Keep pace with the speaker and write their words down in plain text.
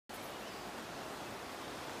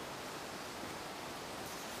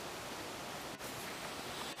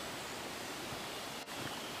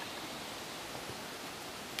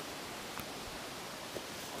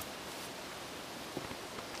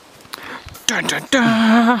Dun, dun,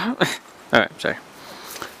 dun. Alright, sorry.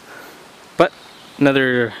 But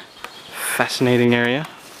another fascinating area.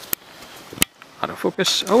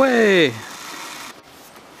 Autofocus away!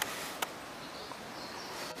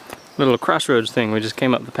 Little crossroads thing. We just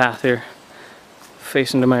came up the path here,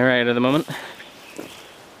 facing to my right at the moment.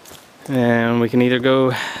 And we can either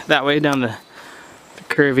go that way down the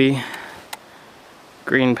curvy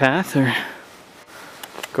green path, or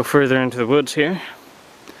go further into the woods here.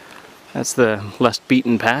 That's the less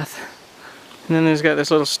beaten path. And then there's got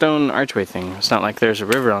this little stone archway thing. It's not like there's a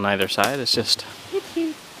river on either side, it's just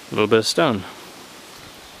a little bit of stone.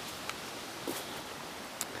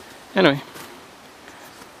 Anyway.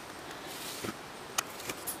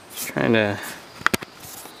 Just trying to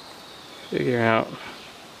figure out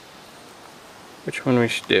which one we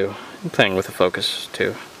should do. I'm playing with the focus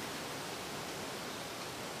too.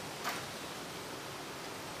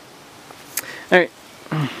 Alright.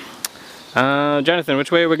 Jonathan,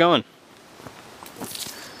 which way are we going?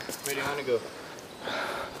 Where do you want to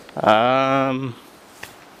go?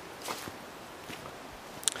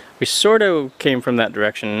 We sort of came from that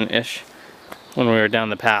direction-ish when we were down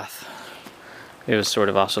the path. It was sort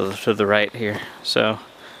of also to the right here. So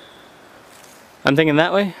I'm thinking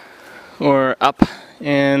that way or up,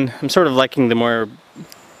 and I'm sort of liking the more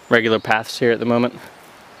regular paths here at the moment.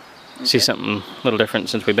 Okay. See something a little different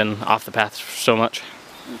since we've been off the path so much.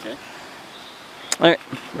 Okay. Alright,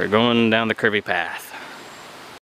 we're going down the curvy path.